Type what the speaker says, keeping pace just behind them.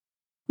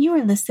You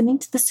are listening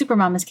to the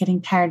Supermom is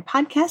Getting Tired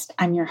podcast.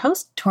 I'm your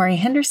host, Tori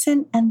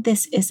Henderson, and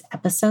this is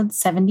episode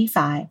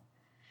 75.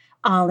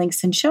 All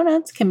links and show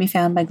notes can be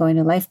found by going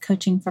to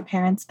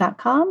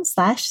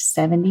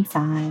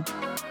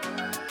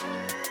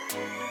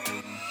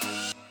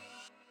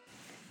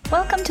lifecoachingforparents.com/75.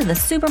 Welcome to the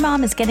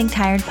Supermom is Getting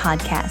Tired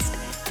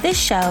podcast. This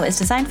show is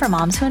designed for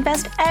moms who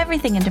invest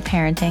everything into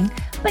parenting,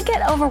 but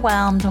get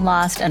overwhelmed,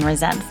 lost, and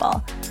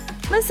resentful.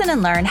 Listen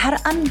and learn how to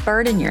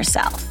unburden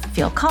yourself,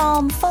 feel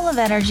calm, full of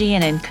energy,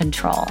 and in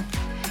control.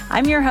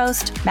 I'm your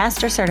host,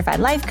 Master Certified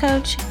Life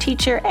Coach,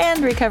 teacher,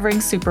 and recovering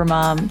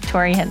supermom,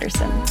 Tori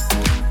Henderson.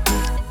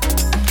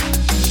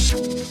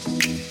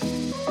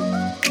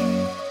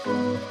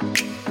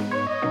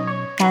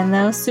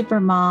 Hello,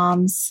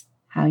 supermoms.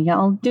 How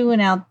y'all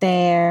doing out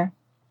there?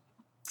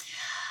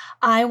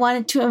 I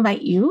wanted to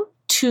invite you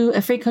to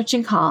a free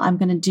coaching call I'm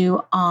going to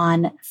do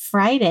on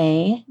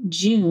Friday,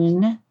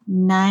 June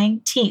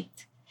 19th.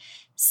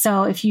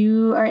 So if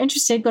you are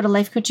interested, go to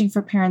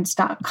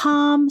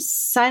lifecoachingforparents.com,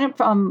 sign up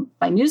for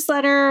my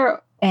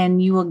newsletter,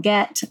 and you will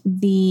get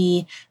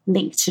the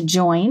link to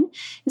join.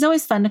 It's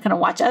always fun to kind of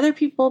watch other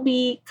people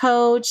be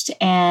coached.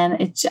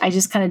 And I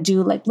just kind of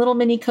do like little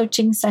mini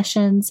coaching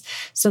sessions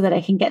so that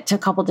I can get to a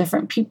couple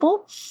different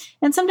people.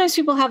 And sometimes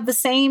people have the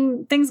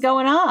same things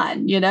going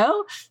on, you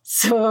know?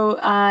 So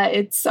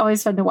it's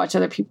always fun to watch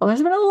other people.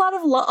 There's been a lot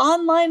of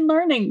online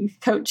learning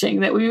coaching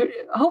that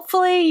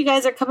hopefully you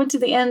guys are coming to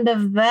the end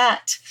of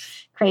that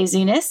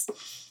craziness.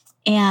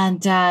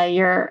 And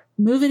you're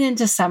moving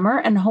into summer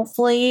and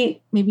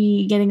hopefully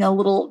maybe getting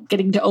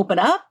to open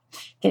up,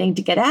 getting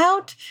to get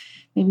out,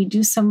 maybe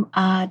do some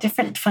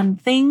different fun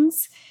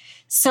things.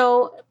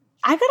 So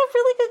I got a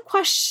really good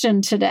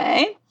question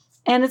today,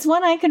 and it's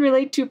one I can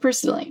relate to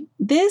personally.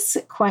 This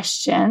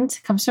question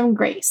comes from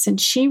Grace, and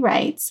she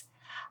writes,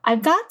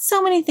 I've got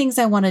so many things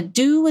I want to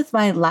do with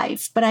my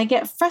life, but I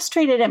get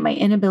frustrated at my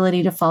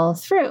inability to follow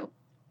through.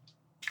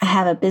 I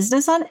have a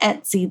business on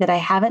Etsy that I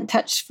haven't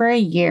touched for a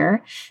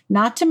year,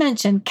 not to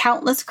mention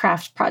countless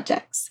craft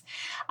projects.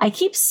 I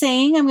keep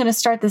saying I'm going to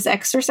start this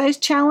exercise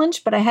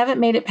challenge, but I haven't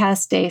made it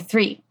past day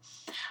 3.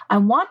 I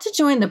want to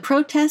join the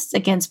protests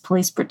against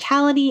police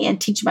brutality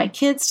and teach my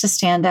kids to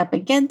stand up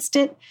against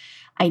it.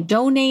 I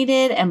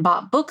donated and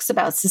bought books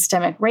about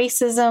systemic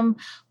racism,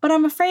 but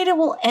I'm afraid it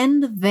will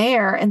end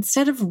there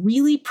instead of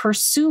really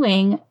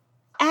pursuing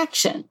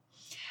action.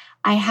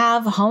 I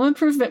have home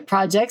improvement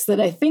projects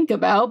that I think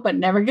about but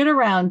never get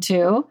around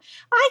to.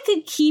 I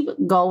could keep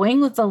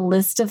going with a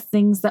list of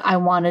things that I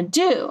want to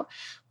do,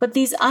 but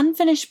these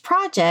unfinished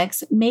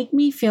projects make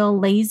me feel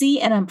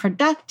lazy and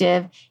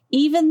unproductive,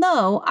 even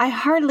though I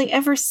hardly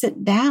ever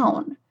sit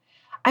down.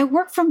 I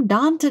work from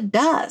dawn to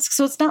dusk,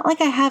 so it's not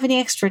like I have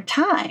any extra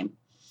time.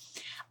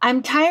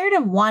 I'm tired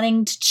of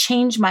wanting to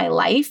change my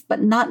life,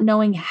 but not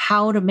knowing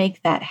how to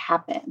make that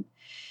happen.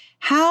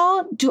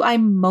 How do I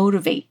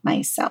motivate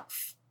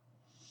myself?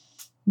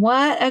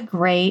 What a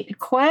great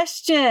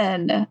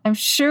question. I'm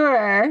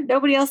sure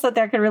nobody else out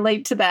there can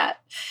relate to that.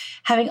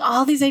 Having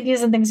all these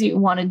ideas and things that you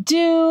want to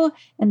do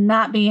and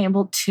not being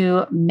able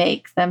to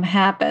make them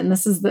happen.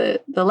 This is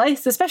the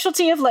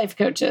specialty of life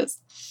coaches.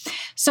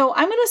 So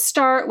I'm going to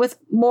start with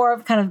more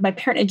of kind of my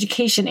parent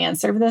education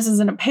answer. This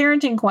isn't a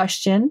parenting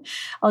question.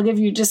 I'll give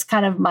you just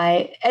kind of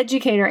my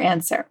educator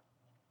answer.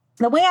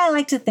 The way I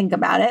like to think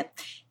about it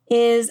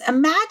is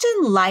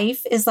imagine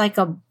life is like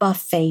a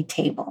buffet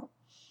table.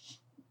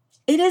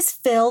 It is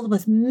filled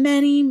with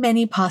many,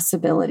 many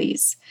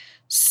possibilities.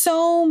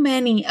 So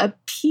many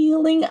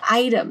appealing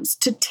items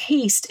to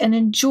taste and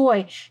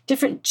enjoy,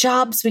 different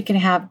jobs we can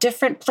have,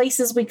 different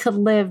places we could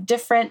live,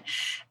 different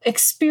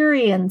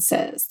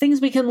experiences,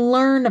 things we can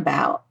learn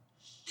about.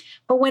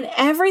 But when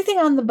everything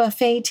on the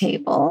buffet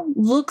table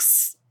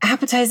looks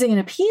appetizing and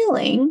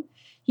appealing,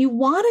 you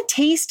want to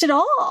taste it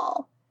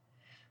all.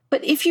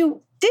 But if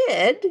you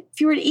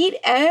were to eat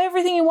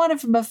everything you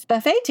wanted from a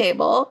buffet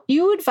table,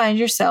 you would find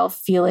yourself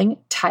feeling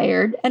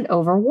tired and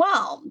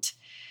overwhelmed.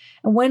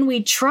 And when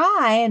we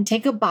try and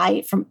take a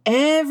bite from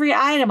every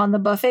item on the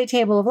buffet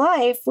table of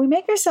life, we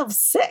make ourselves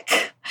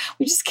sick.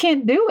 We just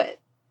can't do it.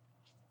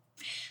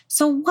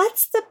 So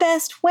what's the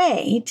best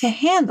way to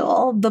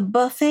handle the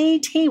buffet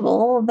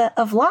table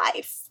of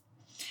life?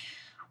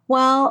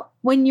 Well,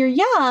 when you're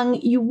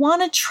young, you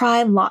want to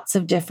try lots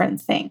of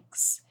different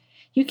things.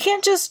 You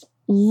can't just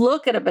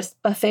look at a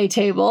buffet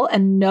table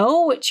and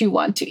know what you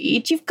want to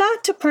eat. You've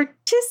got to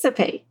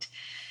participate,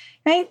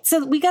 right?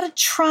 So we got to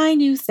try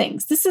new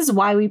things. This is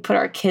why we put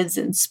our kids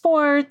in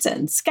sports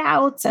and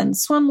scouts and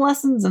swim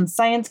lessons and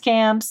science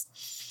camps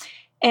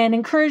and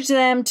encourage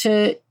them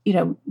to,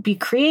 be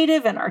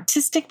creative and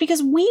artistic,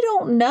 because we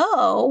don't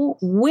know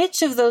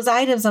which of those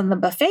items on the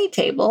buffet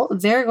table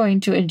they're going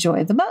to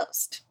enjoy the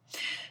most.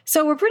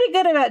 So we're pretty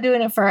good about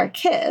doing it for our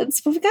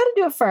kids, but we've got to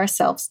do it for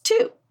ourselves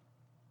too.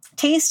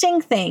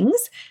 Tasting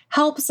things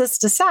helps us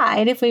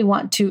decide if we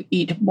want to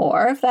eat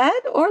more of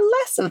that or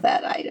less of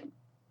that item.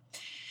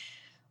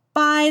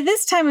 By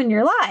this time in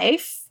your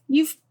life,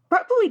 you've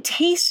probably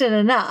tasted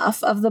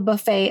enough of the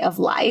buffet of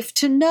life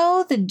to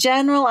know the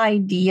general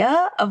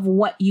idea of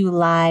what you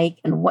like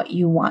and what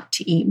you want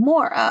to eat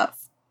more of.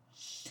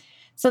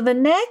 So the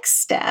next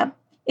step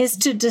is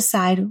to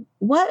decide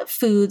what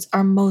foods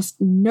are most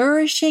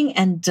nourishing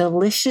and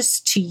delicious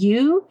to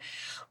you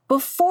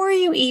before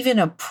you even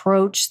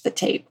approach the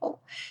table.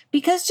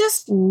 Because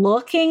just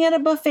looking at a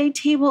buffet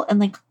table and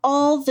like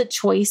all the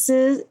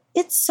choices,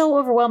 it's so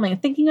overwhelming.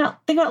 Think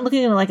about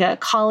looking at like a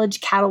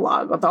college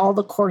catalog with all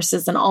the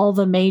courses and all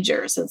the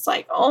majors. It's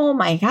like, oh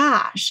my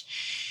gosh,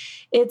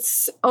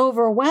 it's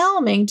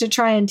overwhelming to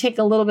try and take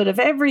a little bit of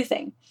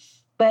everything.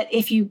 But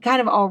if you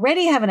kind of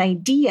already have an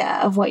idea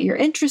of what you're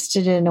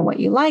interested in and what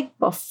you like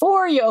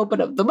before you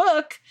open up the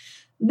book,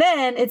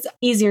 then it's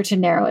easier to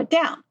narrow it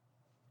down.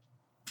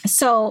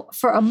 So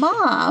for a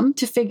mom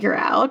to figure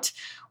out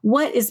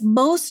what is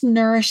most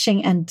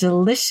nourishing and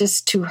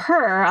delicious to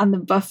her on the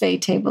buffet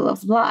table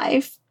of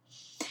life,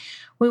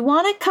 we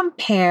want to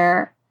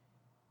compare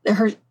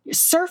her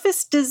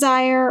surface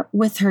desire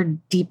with her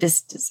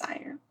deepest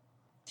desire.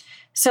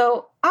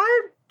 So our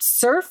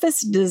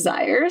surface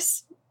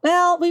desires,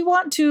 well, we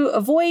want to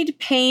avoid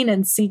pain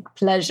and seek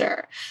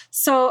pleasure.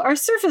 So our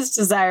surface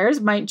desires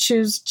might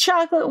choose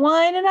chocolate,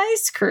 wine, and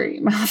ice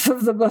cream off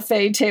of the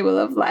buffet table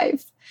of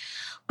life.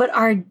 But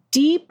our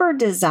deeper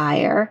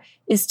desire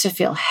is to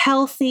feel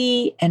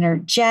healthy,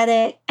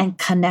 energetic, and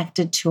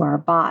connected to our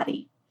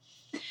body.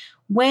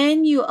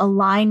 When you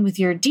align with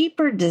your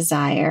deeper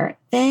desire,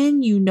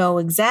 then you know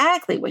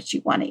exactly what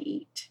you want to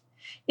eat.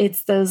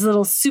 It's those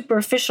little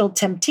superficial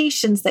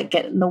temptations that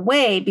get in the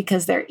way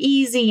because they're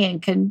easy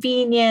and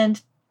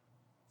convenient.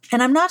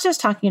 And I'm not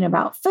just talking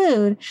about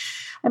food.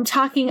 I'm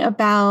talking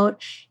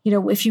about,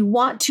 if you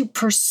want to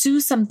pursue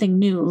something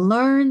new,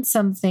 learn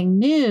something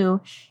new,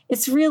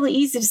 it's really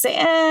easy to say,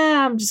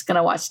 I'm just going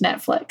to watch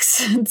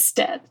Netflix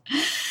instead.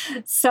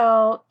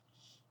 So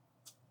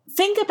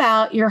think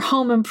about your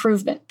home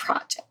improvement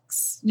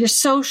projects, your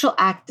social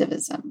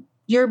activism,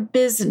 your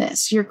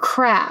business, your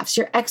crafts,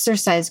 your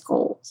exercise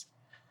goals.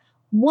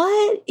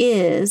 What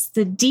is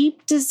the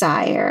deep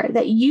desire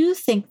that you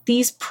think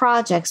these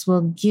projects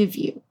will give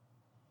you?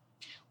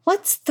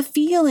 What's the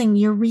feeling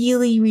you're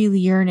really, really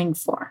yearning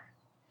for?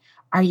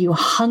 Are you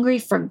hungry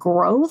for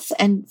growth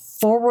and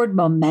forward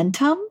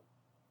momentum?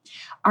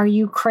 Are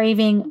you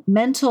craving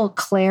mental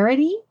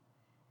clarity,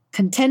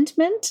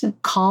 contentment,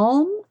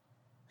 calm?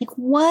 Like,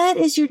 what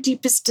is your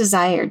deepest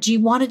desire? Do you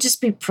want to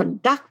just be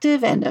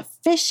productive and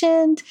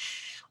efficient?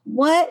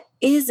 What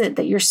is it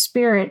that your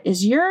spirit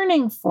is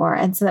yearning for?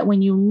 And so that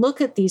when you look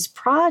at these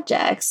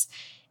projects,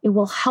 it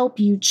will help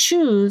you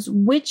choose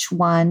which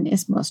one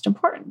is most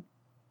important.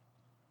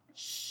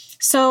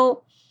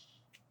 So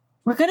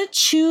we're going to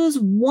choose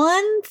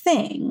one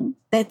thing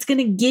that's going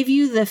to give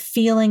you the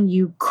feeling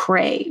you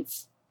crave.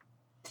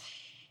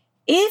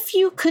 If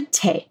you could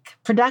take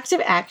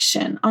productive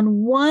action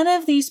on one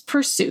of these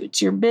pursuits,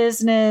 your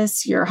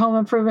business, your home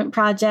improvement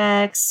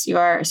projects,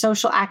 your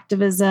social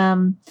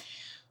activism,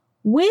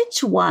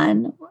 which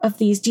one of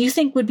these do you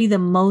think would be the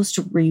most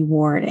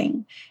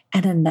rewarding?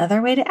 And another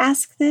way to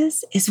ask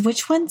this is,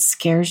 which one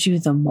scares you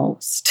the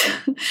most?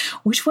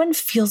 Which one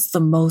feels the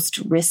most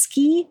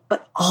risky,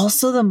 but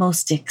also the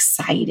most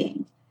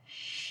exciting?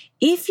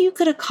 If you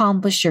could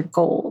accomplish your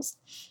goals,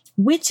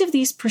 which of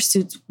these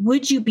pursuits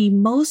would you be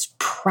most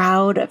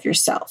proud of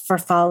yourself for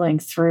following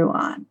through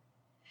on?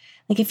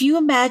 Like, if you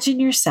imagine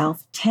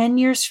yourself 10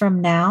 years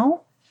from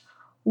now,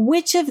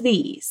 which of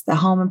these, the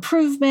home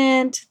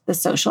improvement, the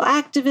social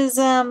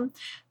activism,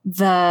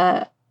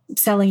 the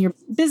selling your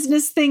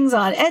business things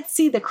on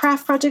Etsy, the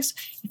craft projects,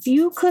 if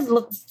you could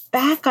look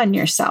back on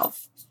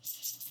yourself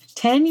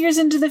 10 years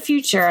into the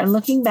future and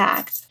looking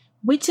back,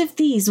 which of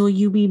these will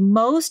you be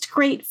most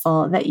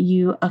grateful that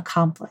you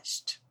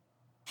accomplished?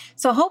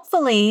 So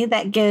hopefully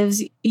that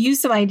gives you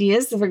some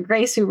ideas for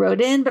Grace who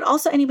wrote in, but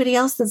also anybody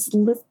else that's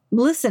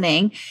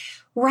listening.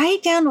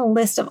 Write down a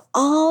list of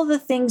all the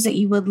things that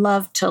you would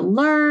love to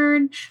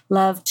learn,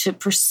 love to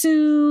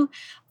pursue,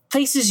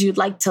 places you'd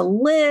like to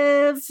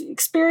live,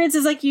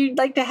 experiences like you'd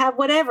like to have,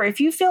 whatever. If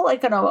you feel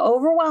like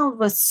overwhelmed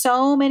with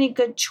so many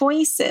good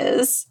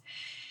choices,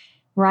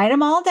 write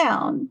them all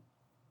down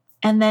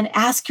and then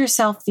ask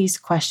yourself these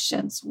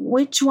questions.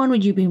 Which one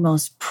would you be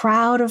most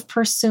proud of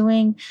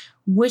pursuing?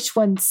 Which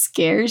one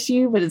scares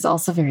you, but is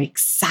also very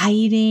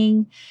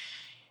exciting?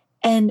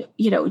 And,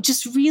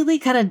 just really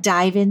kind of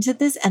dive into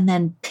this and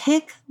then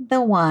pick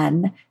the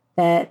one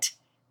that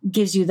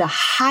gives you the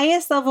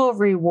highest level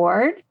of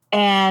reward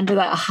and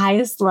the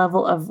highest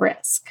level of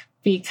risk.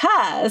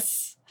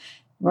 Because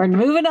we're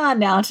moving on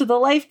now to the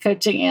life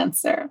coaching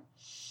answer.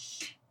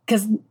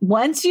 Because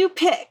once you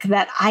pick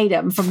that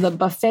item from the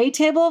buffet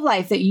table of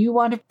life that you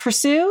want to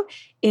pursue,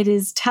 it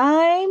is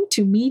time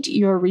to meet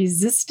your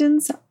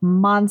resistance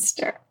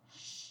monster.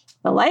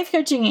 The life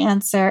coaching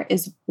answer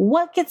is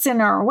what gets in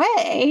our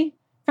way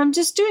from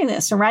just doing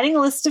this, from writing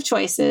a list of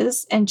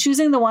choices and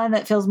choosing the one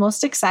that feels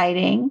most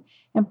exciting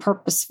and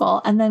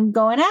purposeful and then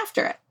going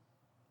after it.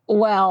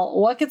 Well,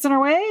 what gets in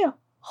our way?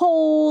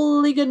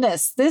 Holy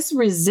goodness, this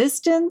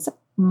resistance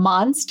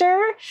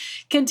Monster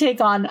can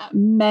take on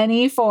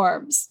many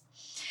forms.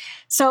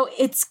 So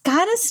it's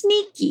kind of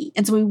sneaky.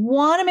 And so we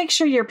want to make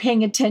sure you're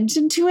paying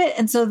attention to it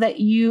and so that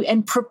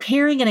and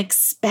preparing and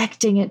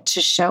expecting it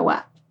to show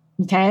up.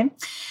 Okay.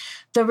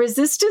 The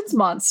resistance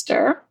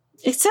monster,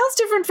 it sounds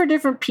different for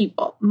different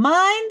people.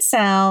 Mine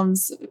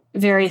sounds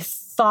very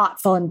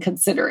thoughtful and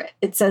considerate.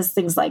 It says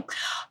things like,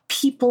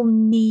 people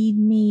need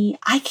me.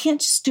 I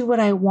can't just do what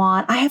I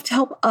want. I have to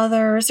help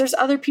others. There's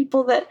other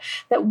people that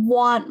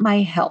want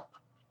my help.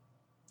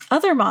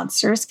 Other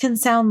monsters can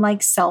sound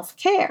like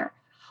self-care.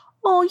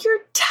 Oh, you're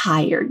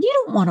tired.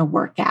 You don't want to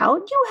work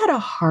out. You had a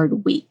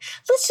hard week.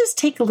 Let's just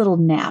take a little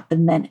nap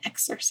and then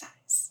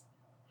exercise.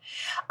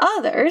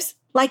 Others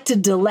like to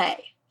delay.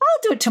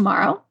 I'll do it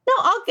tomorrow. No,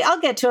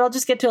 I'll get to it. I'll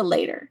just get to it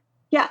later.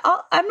 Yeah,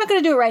 I'm not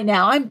going to do it right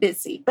now. I'm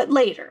busy, but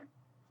later.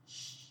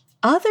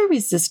 Other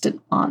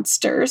resistant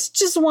monsters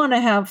just want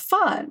to have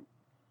fun.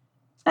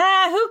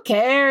 Who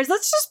cares?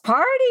 Let's just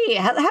party.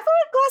 Have a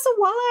glass of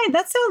wine.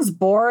 That sounds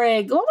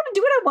boring. I want to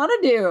do what I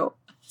want to do.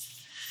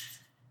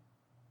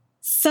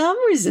 Some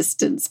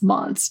resistance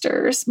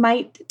monsters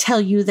might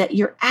tell you that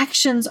your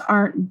actions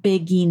aren't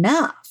big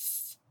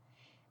enough.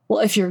 Well,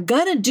 if you're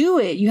going to do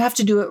it, you have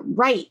to do it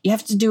right. You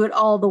have to do it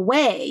all the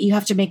way. You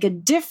have to make a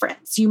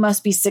difference. You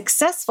must be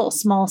successful.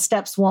 Small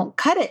steps won't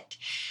cut it.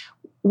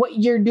 What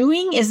you're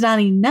doing is not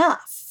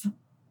enough.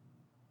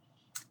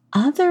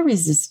 Other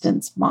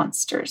resistance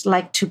monsters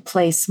like to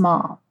play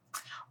small.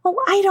 Oh,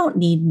 I don't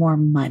need more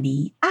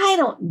money. I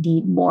don't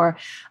need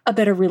a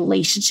better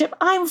relationship.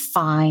 I'm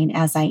fine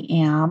as I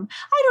am.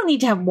 I don't need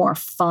to have more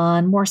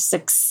fun, more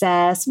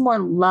success, more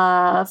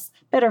love,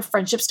 better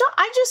friendships. No,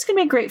 I'm just going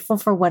to be grateful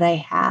for what I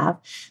have.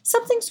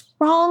 Something's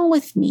wrong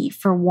with me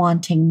for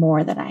wanting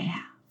more than I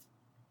have.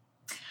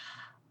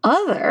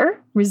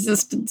 Other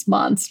resistance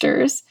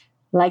monsters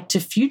like to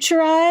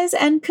futurize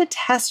and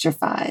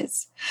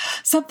catastrophize.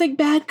 Something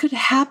bad could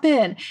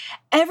happen.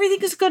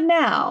 Everything is good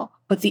now,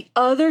 but the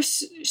other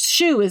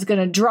shoe is going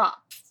to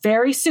drop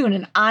very soon,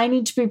 and I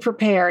need to be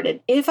prepared.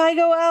 And if I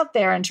go out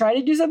there and try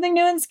to do something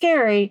new and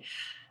scary,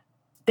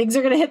 things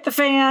are going to hit the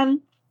fan.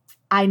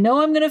 I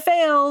know I'm going to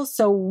fail,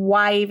 so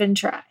why even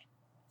try?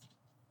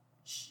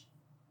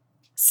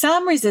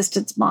 Some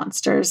resistance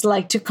monsters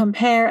like to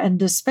compare and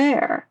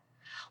despair.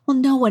 Well,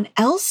 no one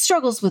else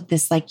struggles with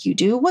this like you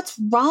do. What's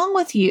wrong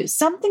with you?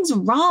 Something's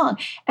wrong.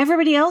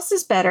 Everybody else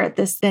is better at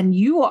this than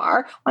you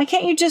are. Why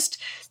can't you just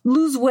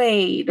lose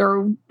weight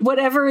or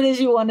whatever it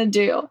is you want to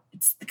do?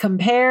 It's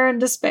compare and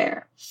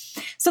despair.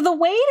 So the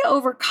way to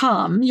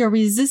overcome your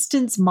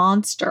resistance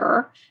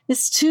monster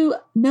is to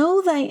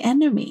know thy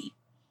enemy.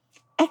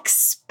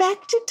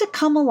 Expect it to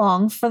come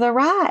along for the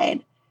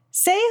ride.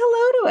 Say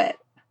hello to it.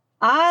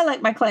 I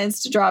like my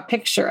clients to draw a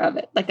picture of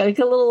it, like a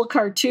little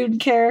cartoon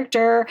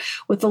character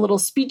with a little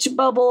speech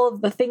bubble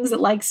of the things it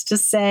likes to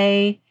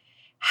say.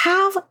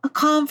 Have a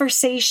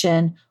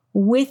conversation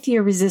with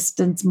your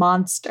resistance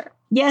monster.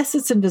 Yes,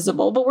 it's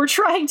invisible, but we're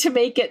trying to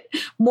make it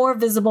more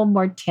visible,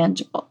 more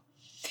tangible.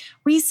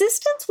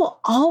 Resistance will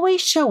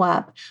always show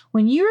up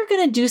when you're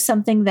going to do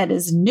something that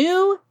is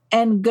new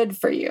and good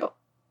for you.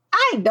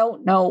 I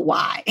don't know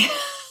why.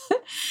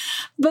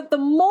 But the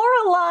more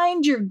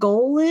aligned your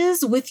goal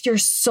is with your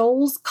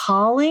soul's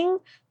calling,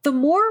 the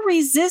more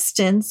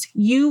resistance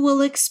you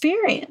will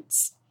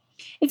experience.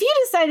 If you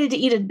decided to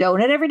eat a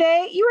donut every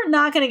day, you are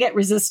not going to get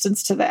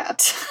resistance to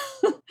that.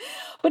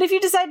 But if you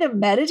decide to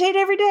meditate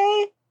every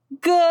day,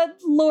 good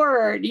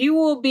Lord, you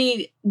will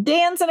be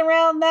dancing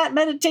around that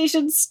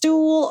meditation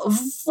stool,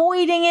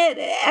 avoiding it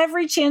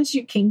every chance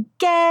you can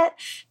get,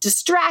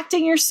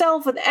 distracting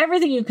yourself with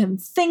everything you can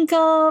think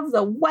of,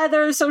 the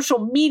weather,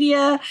 social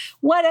media,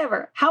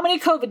 whatever. How many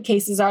COVID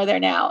cases are there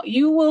now?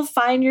 You will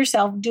find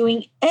yourself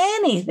doing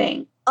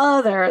anything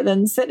other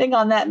than sitting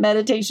on that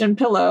meditation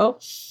pillow,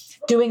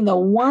 doing the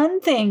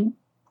one thing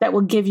that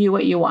will give you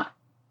what you want.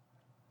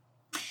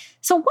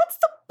 So what's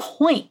the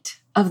point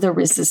of the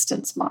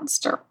resistance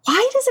monster?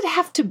 Why does it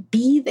have to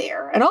be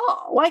there at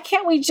all? Why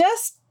can't we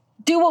just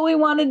do what we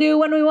want to do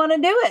when we want to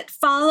do it?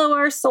 Follow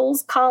our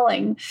soul's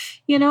calling,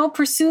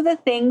 pursue the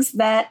things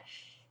that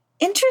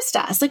interest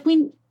us.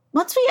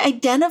 Once we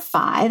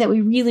identify that we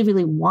really,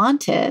 really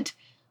want it,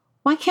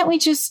 why can't we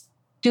just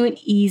do it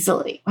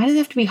easily? Why does it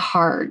have to be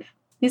hard?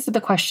 These are the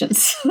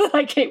questions that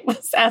I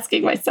was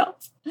asking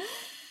myself.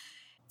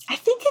 I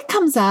think it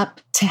comes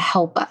up to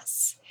help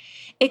us.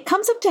 It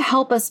comes up to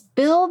help us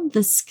build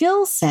the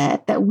skill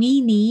set that we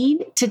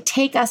need to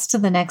take us to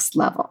the next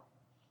level.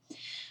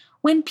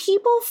 When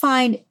people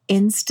find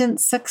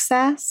instant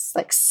success,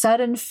 like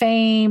sudden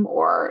fame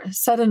or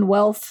sudden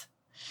wealth,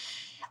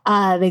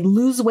 they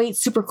lose weight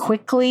super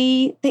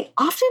quickly, they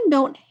often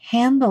don't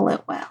handle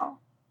it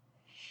well.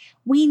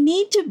 We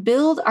need to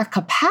build our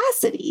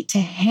capacity to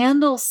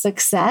handle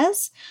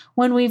success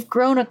when we've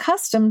grown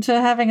accustomed to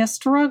having a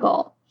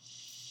struggle.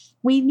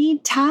 We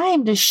need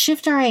time to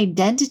shift our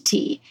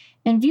identity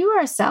and view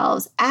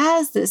ourselves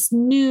as this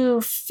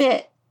new,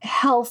 fit,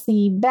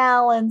 healthy,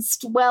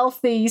 balanced,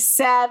 wealthy,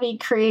 savvy,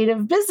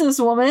 creative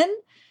businesswoman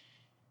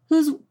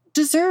who's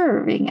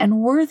deserving and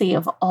worthy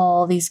of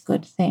all these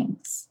good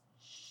things.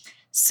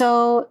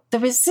 So the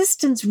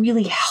resistance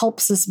really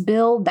helps us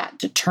build that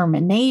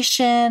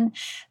determination,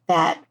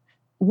 that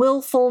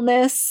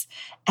willfulness,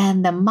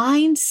 and the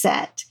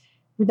mindset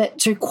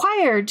that's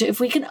required if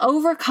we can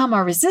overcome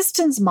our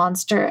resistance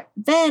monster.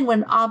 Then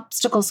when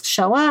obstacles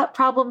show up,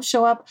 problems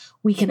show up,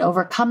 we can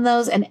overcome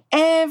those. And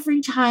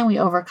every time we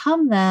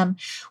overcome them,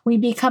 we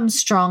become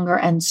stronger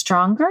and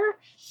stronger.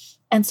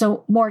 And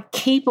so more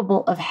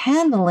capable of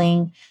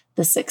handling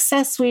the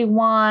success we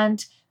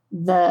want,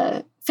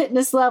 the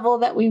fitness level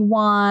that we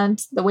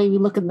want, the way we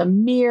look in the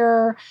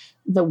mirror,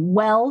 the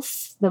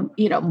wealth, the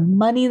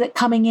money that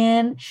coming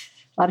in.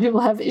 A lot of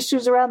people have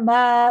issues around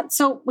that.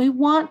 So we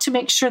want to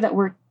make sure that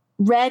we're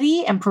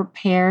ready and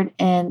prepared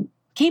and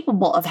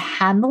capable of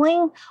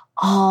handling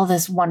all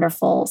this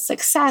wonderful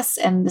success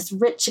and this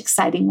rich,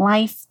 exciting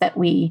life that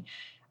we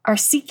are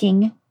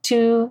seeking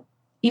to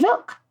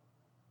evoke.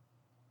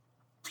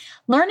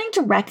 Learning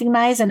to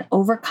recognize and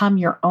overcome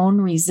your own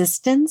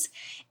resistance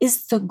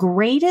is the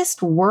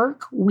greatest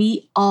work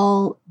we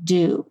all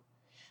do.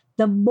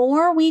 The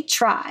more we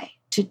try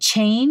to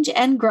change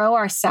and grow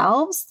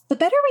ourselves, the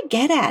better we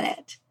get at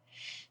it.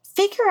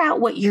 Figure out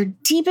what your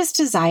deepest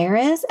desire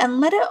is and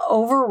let it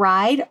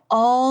override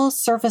all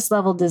surface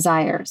level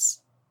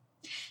desires.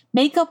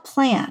 Make a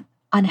plan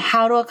on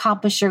how to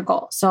accomplish your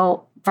goal.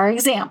 So, for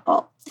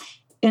example,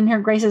 in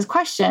her Grace's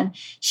question,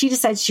 she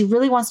decides she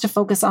really wants to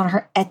focus on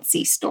her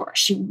Etsy store.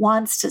 She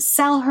wants to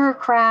sell her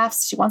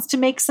crafts. She wants to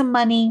make some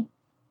money.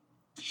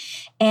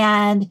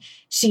 And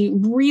she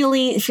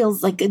really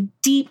feels like a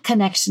deep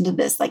connection to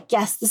this. Like,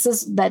 yes, this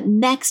is the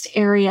next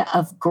area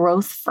of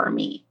growth for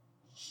me.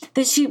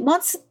 That she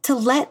wants to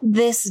let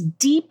this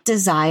deep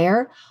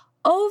desire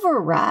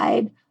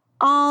override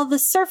all the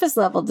surface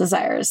level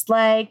desires,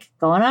 like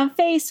going on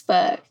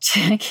Facebook,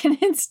 checking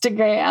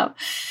Instagram,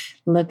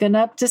 looking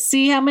up to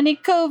see how many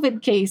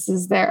COVID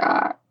cases there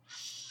are.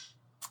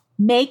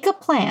 Make a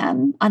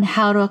plan on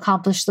how to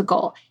accomplish the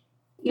goal.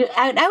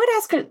 I would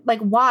ask her,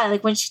 why?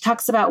 When she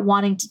talks about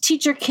wanting to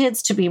teach her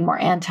kids to be more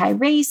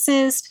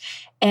anti-racist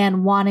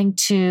and wanting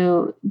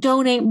to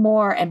donate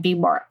more and be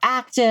more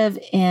active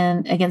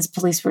against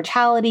police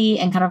brutality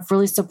and kind of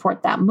really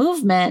support that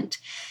movement,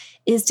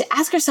 is to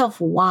ask herself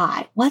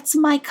why. What's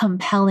my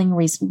compelling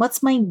reason?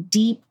 What's my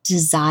deep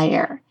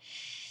desire?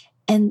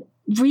 And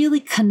really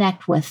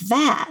connect with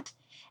that.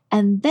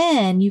 And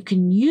then you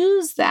can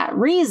use that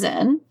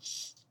reason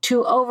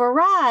to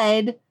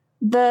override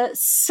the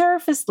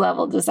surface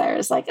level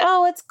desires, like,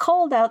 oh, it's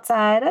cold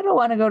outside, I don't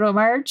want to go to a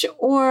march,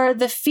 or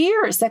the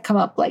fears that come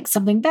up, like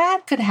something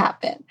bad could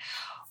happen,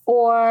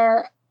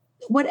 or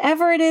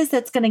whatever it is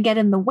that's going to get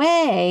in the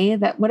way,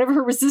 that whatever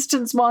her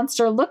resistance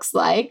monster looks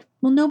like,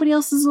 well, nobody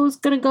else is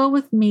going to go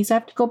with me, so I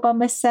have to go by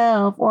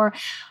myself, or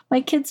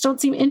my kids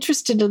don't seem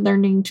interested in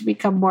learning to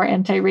become more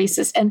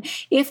anti-racist. And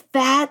if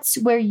that's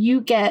where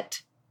you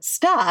get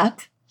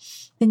stuck,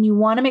 then you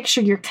want to make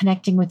sure you're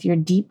connecting with your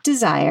deep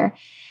desire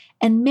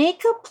and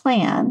make a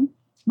plan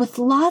with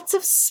lots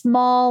of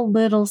small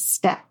little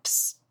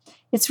steps.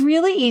 It's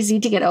really easy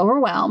to get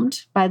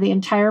overwhelmed by the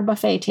entire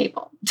buffet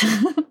table.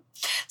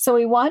 So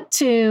we want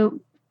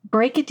to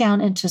break it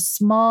down into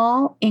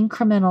small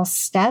incremental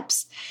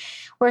steps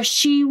where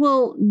she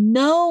will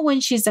know when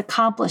she's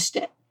accomplished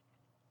it.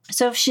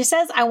 So if she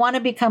says, I want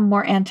to become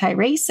more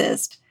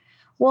anti-racist,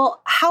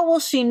 well, how will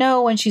she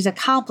know when she's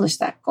accomplished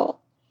that goal?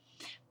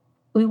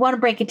 We want to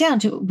break it down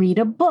to read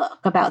a book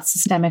about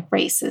systemic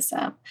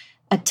racism,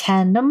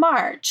 attend a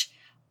march.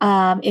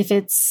 If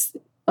it's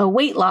a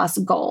weight loss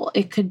goal,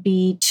 it could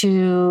be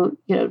to,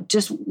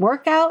 just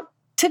work out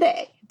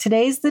today.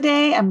 Today's the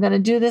day. I'm going to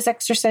do this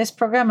exercise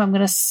program. I'm going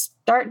to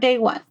start day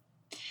one.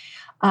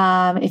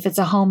 If it's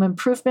a home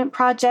improvement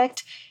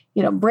project,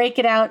 break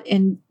it out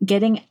in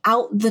getting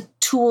out the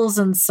tools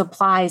and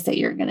supplies that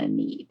you're going to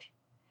need.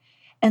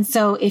 And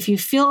so if you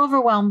feel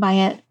overwhelmed by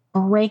it,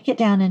 break it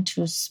down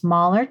into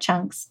smaller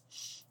chunks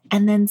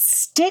and then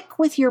stick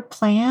with your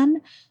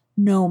plan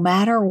no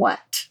matter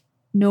what.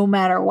 No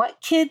matter what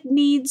kid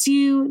needs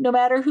you, no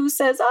matter who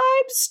says,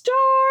 I'm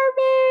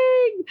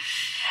starving.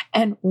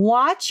 And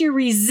watch your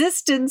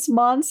resistance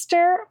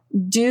monster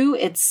do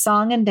its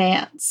song and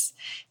dance,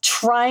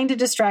 trying to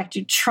distract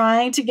you,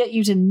 trying to get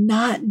you to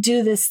not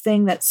do this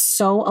thing that's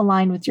so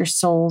aligned with your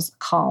soul's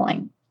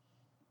calling.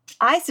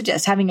 I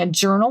suggest having a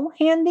journal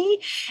handy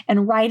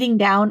and writing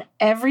down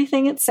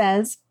everything it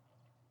says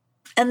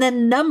and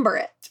then number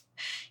it.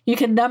 You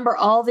can number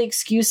all the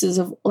excuses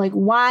of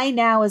why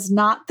now is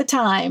not the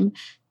time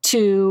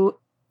to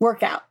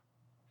work out.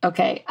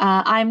 Okay,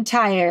 I'm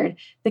tired.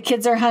 The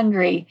kids are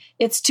hungry.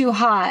 It's too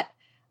hot.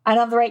 I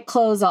don't have the right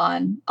clothes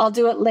on. I'll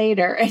do it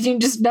later. And you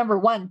just number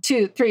 1,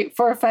 2, 3,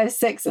 4, 5,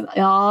 6, and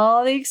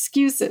all the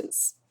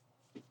excuses.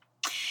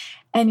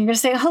 And you're going to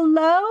say,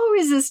 hello,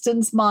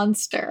 resistance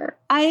monster.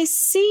 I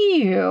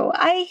see you.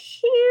 I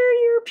hear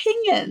your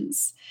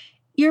opinions.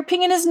 Your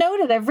opinion is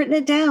noted. I've written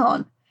it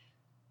down.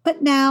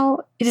 But now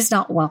it is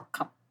not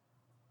welcome.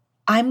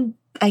 I'm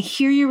I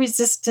hear your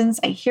resistance.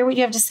 I hear what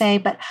you have to say,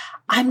 but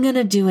I'm going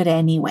to do it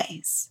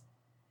anyways.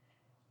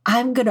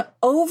 I'm going to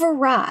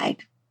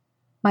override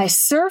my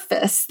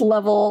surface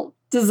level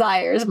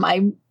desires,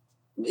 my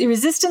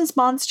resistance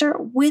monster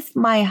with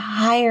my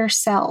higher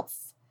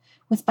self,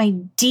 with my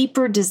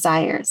deeper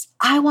desires.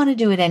 I want to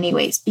do it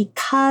anyways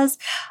because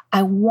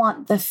I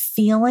want the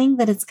feeling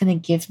that it's going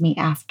to give me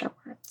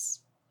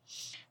afterwards.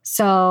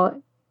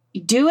 So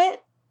you do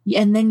it,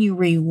 and then you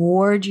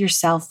reward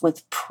yourself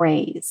with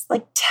praise.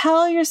 Like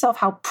tell yourself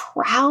how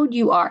proud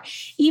you are,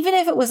 even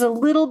if it was a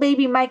little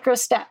baby micro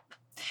step,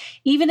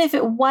 even if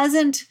it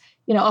wasn't,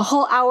 a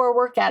whole hour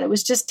workout, it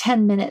was just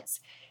 10 minutes.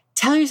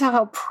 Tell yourself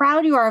how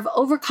proud you are of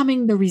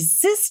overcoming the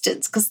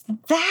resistance, because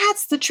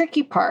that's the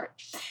tricky part.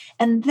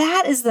 And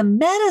that is the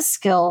meta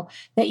skill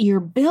that you're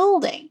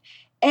building.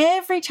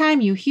 Every time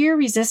you hear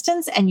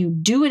resistance and you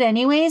do it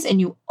anyways and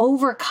you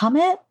overcome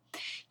it,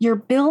 you're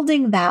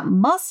building that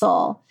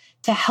muscle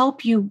to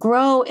help you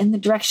grow in the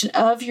direction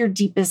of your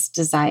deepest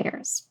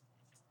desires.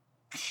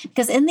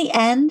 Because in the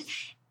end,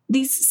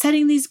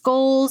 setting these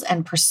goals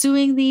and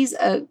pursuing these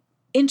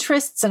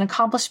interests and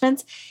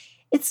accomplishments,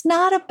 it's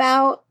not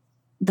about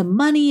the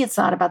money. It's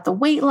not about the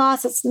weight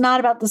loss. It's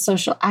not about the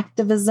social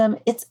activism.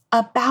 It's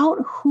about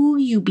who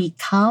you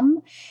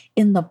become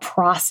in the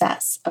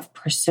process of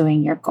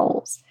pursuing your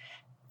goals.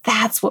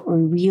 That's what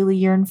we really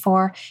yearn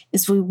for,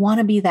 is we want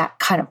to be that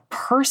kind of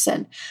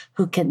person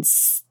who can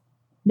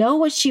know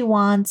what she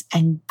wants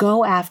and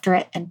go after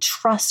it and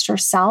trust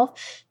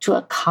herself to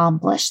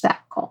accomplish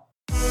that goal.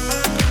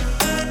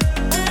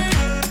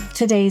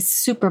 Today's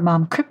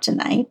Supermom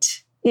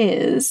Kryptonite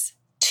is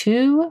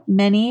too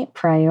many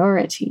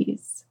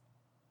priorities.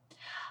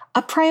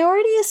 A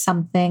priority is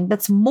something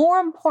that's more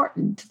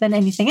important than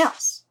anything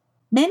else.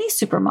 Many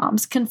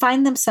supermoms can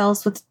find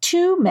themselves with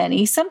too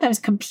many, sometimes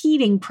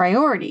competing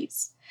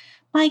priorities.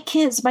 My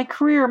kids, my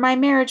career, my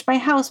marriage, my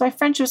house, my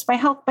friendships, my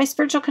health, my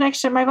spiritual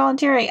connection, my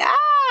volunteering.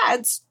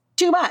 It's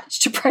too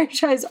much to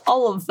prioritize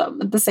all of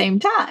them at the same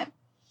time.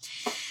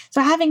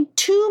 So having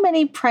too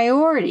many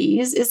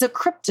priorities is a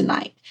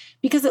kryptonite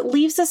because it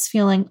leaves us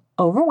feeling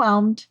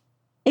overwhelmed,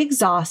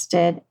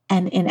 exhausted,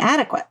 and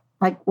inadequate.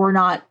 Like we're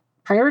not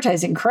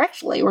prioritizing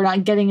correctly. We're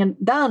not getting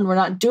it done. We're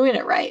not doing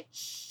it right.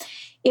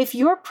 If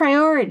your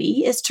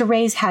priority is to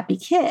raise happy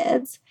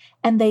kids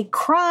and they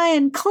cry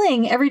and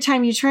cling every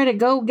time you try to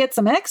go get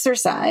some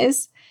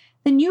exercise,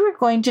 then you are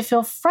going to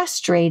feel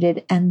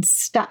frustrated and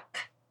stuck.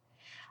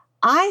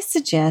 I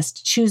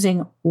suggest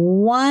choosing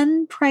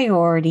one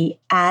priority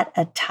at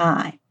a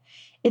time.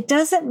 It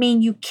doesn't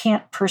mean you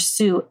can't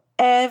pursue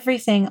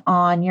everything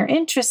on your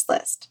interest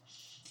list.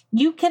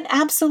 You can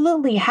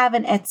absolutely have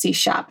an Etsy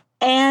shop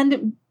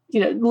and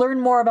learn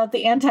more about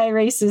the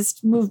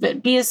anti-racist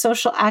movement, be a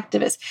social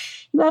activist.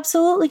 You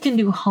absolutely can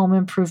do home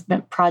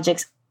improvement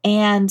projects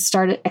and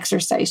start an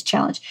exercise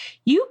challenge.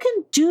 You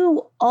can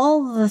do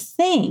all the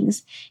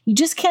things. You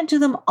just can't do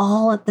them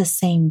all at the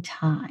same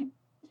time.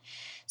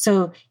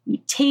 So you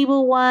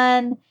table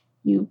one,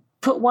 you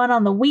put one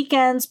on the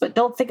weekends, but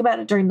don't think about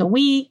it during the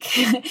week.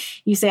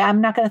 You say,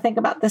 I'm not going to think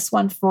about this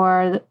one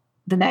for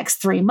the next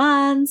 3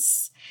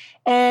 months.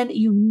 And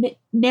you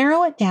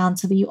narrow it down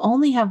so that you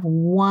only have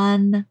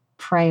one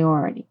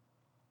priority.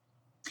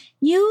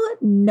 You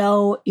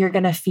know you're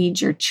going to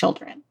feed your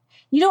children.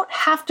 You don't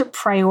have to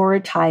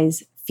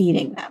prioritize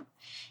feeding them.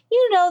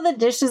 You know the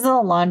dishes and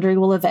the laundry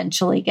will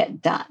eventually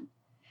get done.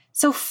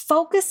 So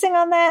focusing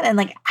on that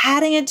and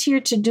adding it to your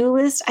to-do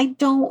list, I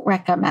don't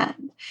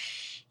recommend.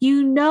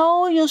 You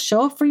know you'll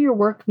show up for your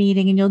work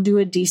meeting and you'll do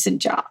a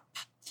decent job.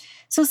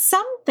 So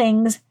some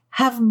things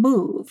have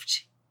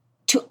moved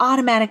to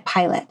automatic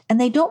pilot and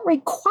they don't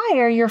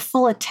require your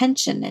full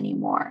attention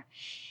anymore.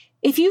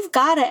 If you've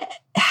got a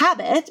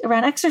habit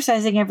around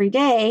exercising every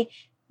day,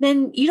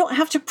 then you don't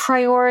have to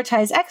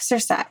prioritize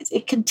exercise.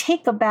 It can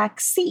take a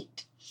back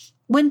seat.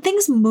 When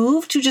things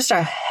move to just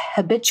a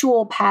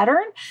habitual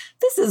pattern,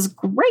 this is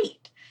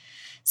great.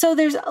 So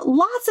there's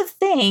lots of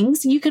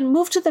things you can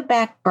move to the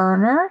back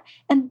burner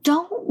and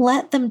don't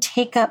let them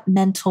take up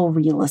mental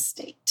real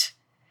estate.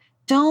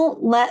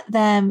 Don't let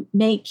them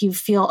make you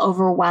feel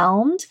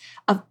overwhelmed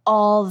of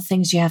all the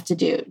things you have to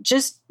do.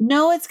 Just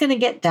know it's going to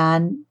get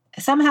done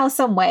somehow,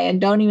 some way,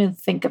 and don't even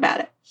think about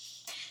it.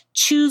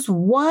 Choose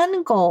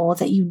one goal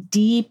that you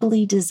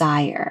deeply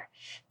desire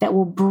that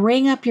will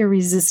bring up your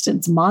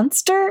resistance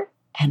monster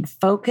and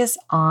focus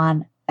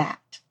on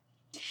that.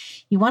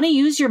 You want to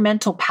use your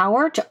mental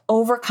power to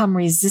overcome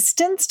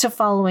resistance to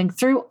following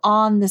through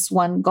on this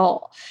one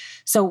goal.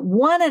 So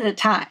one at a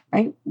time,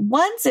 right?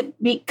 Once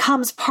it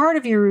becomes part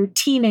of your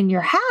routine and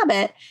your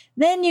habit,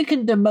 then you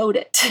can demote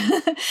it,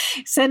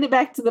 send it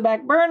back to the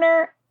back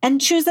burner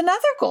and choose another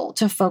goal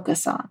to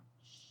focus on.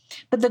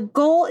 But the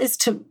goal is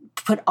to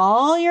put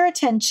all your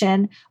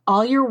attention,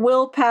 all your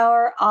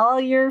willpower, all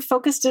your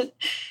focused,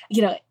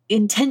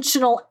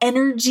 intentional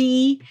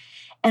energy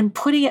and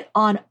putting it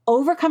on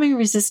overcoming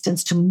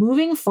resistance to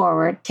moving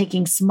forward,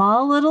 taking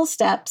small little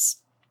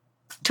steps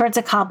towards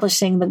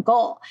accomplishing the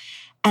goal.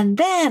 And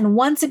then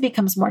once it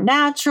becomes more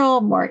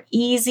natural, more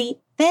easy,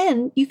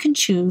 then you can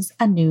choose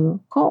a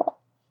new goal.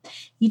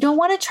 You don't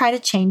want to try to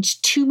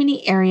change too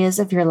many areas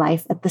of your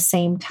life at the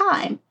same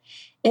time.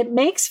 It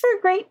makes for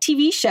a great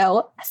TV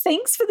show.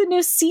 Thanks for the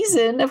new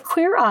season of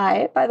Queer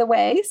Eye, by the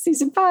way,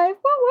 season 5. Woo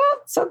woo,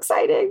 so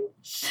exciting.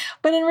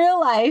 But in real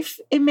life,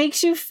 it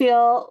makes you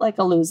feel like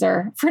a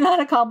loser for not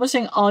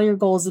accomplishing all your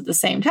goals at the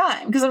same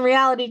time. Because in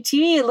reality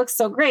TV, it looks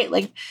so great.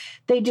 Like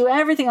they do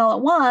everything all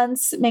at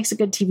once. It makes a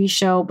good TV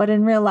show. But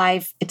in real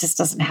life, it just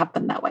doesn't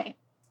happen that way.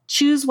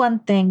 Choose one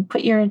thing,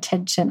 put your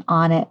intention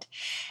on it,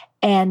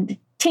 and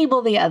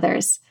table the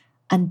others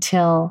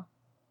until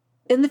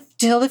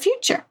the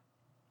future.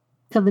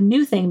 Till the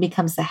new thing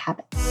becomes the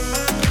habit.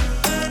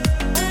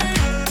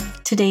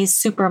 Today's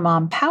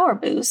Supermom Power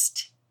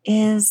Boost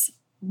is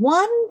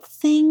one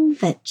thing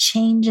that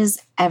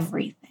changes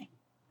everything.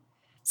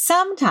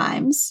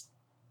 Sometimes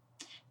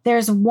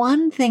there's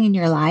one thing in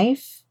your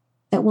life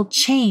that will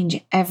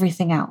change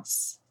everything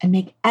else and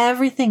make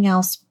everything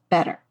else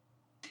better.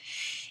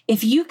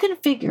 If you can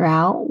figure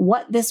out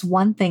what this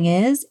one thing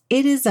is,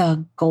 it is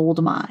a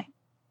gold mine.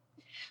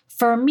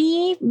 For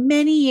me,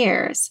 many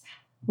years,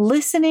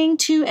 listening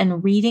to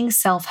and reading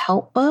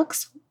self-help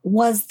books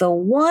was the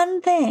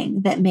one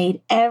thing that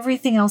made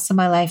everything else in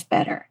my life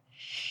better.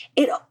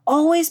 It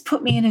always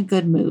put me in a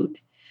good mood.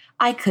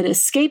 I could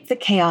escape the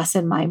chaos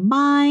in my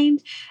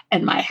mind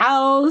and my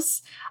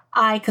house.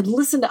 I could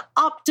listen to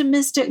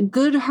optimistic,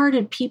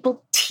 good-hearted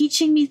people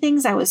teaching me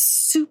things I was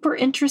super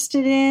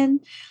interested in,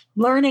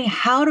 learning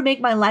how to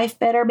make my life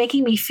better,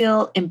 making me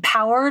feel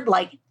empowered,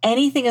 like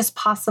anything is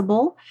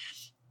possible,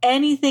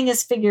 anything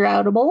is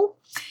figure-outable,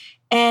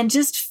 and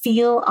just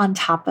feel on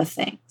top of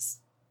things.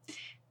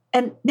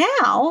 And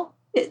now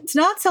it's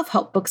not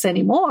self-help books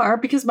anymore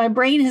because my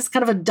brain has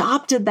kind of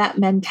adopted that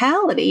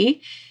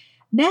mentality.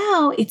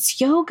 Now it's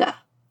yoga.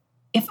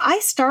 If I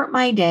start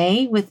my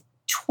day with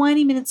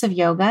 20 minutes of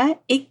yoga,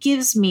 it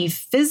gives me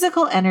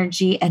physical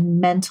energy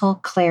and mental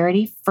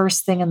clarity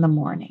first thing in the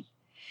morning.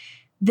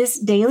 This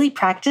daily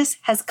practice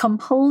has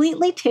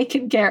completely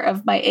taken care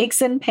of my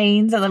aches and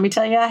pains, and let me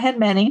tell you, I had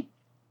many.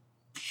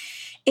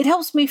 It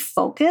helps me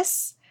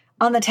focus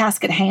on the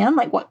task at hand,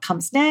 like what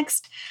comes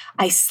next.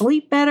 I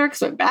sleep better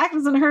because my back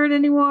doesn't hurt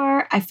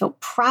anymore. I feel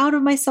proud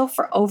of myself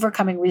for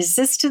overcoming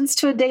resistance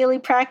to a daily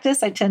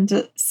practice. I tend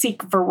to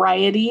seek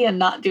variety and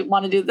not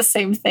want to do the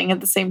same thing at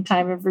the same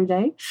time every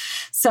day.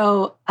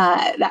 So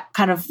that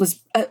kind of was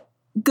a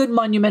good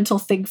monumental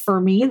thing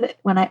for me that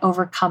when I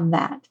overcome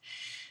that.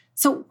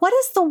 So what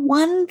is the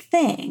one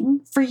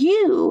thing for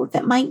you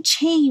that might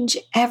change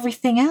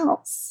everything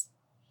else?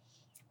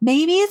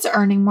 Maybe it's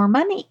earning more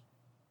money.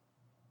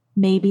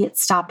 Maybe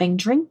it's stopping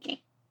drinking.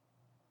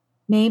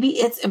 Maybe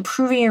it's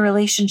improving your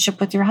relationship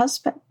with your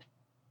husband.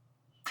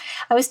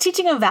 I was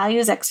teaching a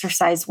values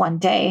exercise one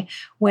day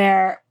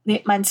where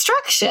my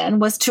instruction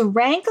was to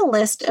rank a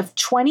list of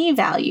 20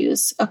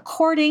 values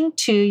according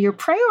to your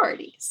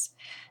priorities.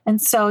 And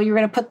so you're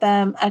going to put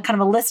them a kind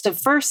of a list of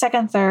first,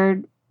 second,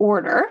 third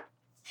order,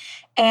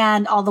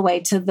 and all the way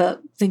to the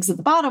things at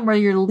the bottom where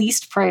your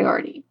least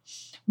priority.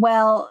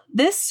 Well,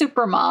 this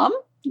supermom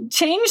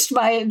changed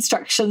my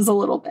instructions a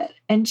little bit.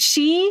 And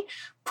she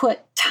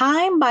put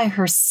time by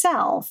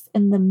herself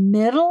in the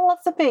middle of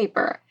the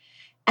paper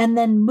and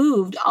then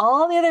moved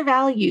all the other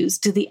values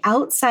to the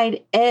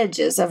outside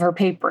edges of her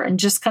paper and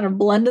just kind of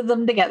blended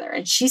them together.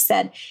 And she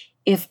said,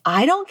 if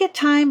I don't get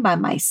time by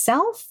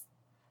myself,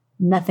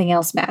 nothing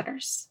else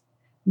matters.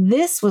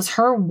 This was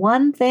her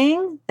one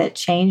thing that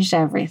changed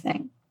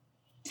everything.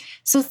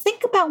 So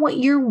think about what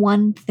your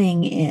one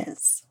thing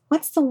is.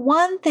 What's the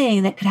one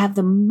thing that could have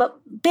the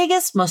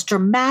biggest, most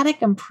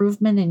dramatic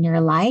improvement in your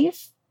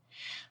life?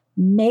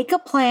 Make a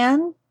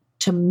plan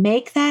to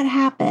make that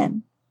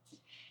happen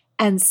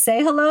and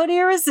say hello to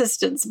your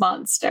resistance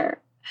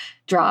monster.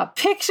 Draw a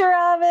picture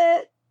of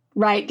it,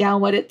 write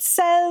down what it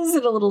says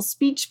in a little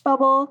speech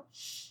bubble.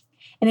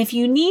 And if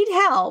you need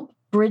help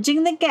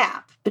bridging the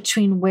gap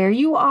between where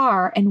you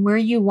are and where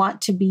you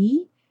want to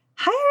be,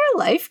 hire a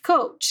life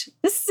coach.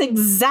 This is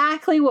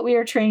exactly what we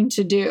are trained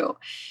to do.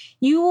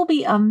 You will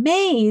be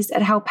amazed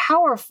at how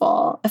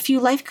powerful a few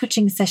life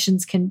coaching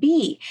sessions can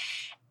be.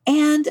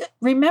 And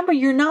remember,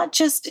 you're not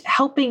just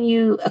helping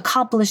you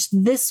accomplish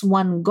this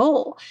one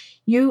goal.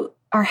 You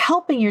are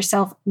helping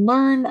yourself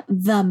learn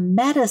the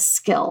meta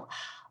skill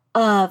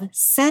of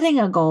setting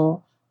a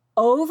goal,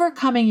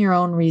 overcoming your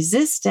own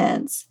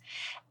resistance,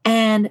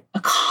 and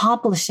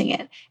accomplishing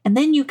it. And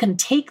then you can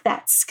take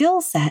that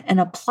skill set and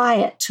apply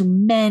it to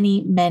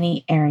many,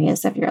 many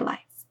areas of your life.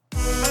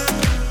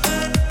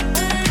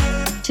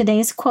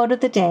 Today's quote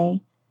of the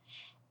day: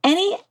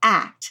 any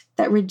act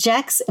that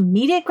rejects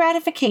immediate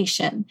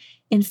gratification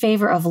in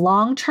favor of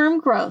long-term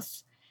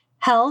growth,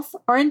 health,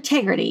 or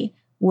integrity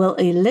will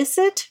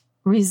elicit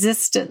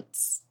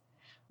resistance.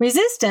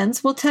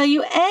 Resistance will tell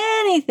you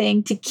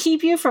anything to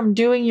keep you from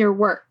doing your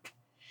work.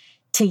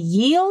 To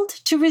yield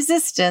to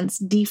resistance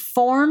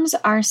deforms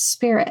our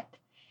spirit.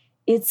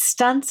 It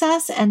stunts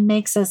us and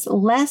makes us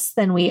less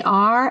than we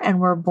are and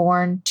were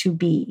born to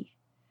be.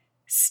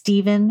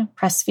 Steven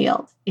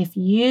Pressfield. If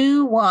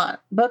you want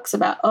books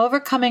about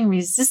overcoming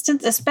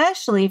resistance,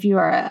 especially if you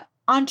are an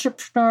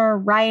entrepreneur,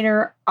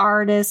 writer,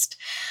 artist,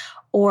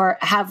 or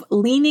have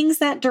leanings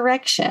that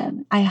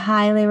direction, I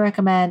highly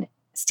recommend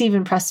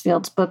Steven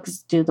Pressfield's books.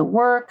 Do the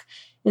Work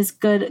is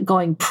good.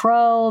 Going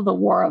Pro, The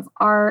War of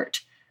Art,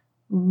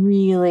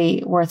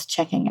 really worth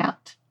checking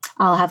out.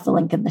 I'll have the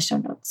link in the show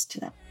notes to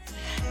them.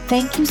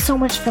 Thank you so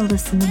much for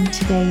listening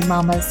today,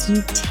 mamas.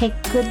 You take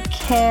good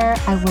care.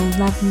 I will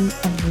love you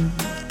and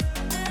leave you.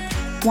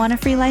 Want a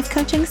free life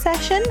coaching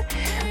session?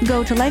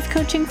 Go to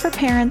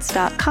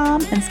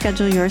lifecoachingforparents.com and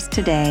schedule yours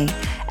today.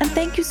 And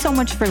thank you so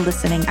much for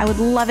listening. I would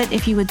love it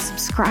if you would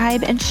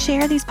subscribe and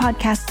share these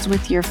podcasts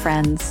with your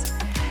friends.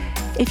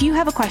 If you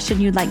have a question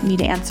you'd like me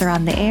to answer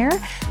on the air,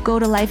 go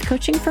to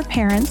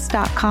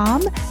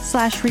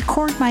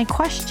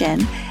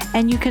lifecoachingforparents.com/recordmyquestion,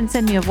 and you can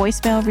send me a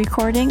voicemail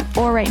recording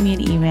or write me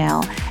an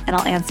email, and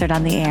I'll answer it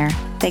on the air.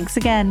 Thanks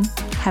again.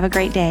 Have a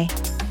great day.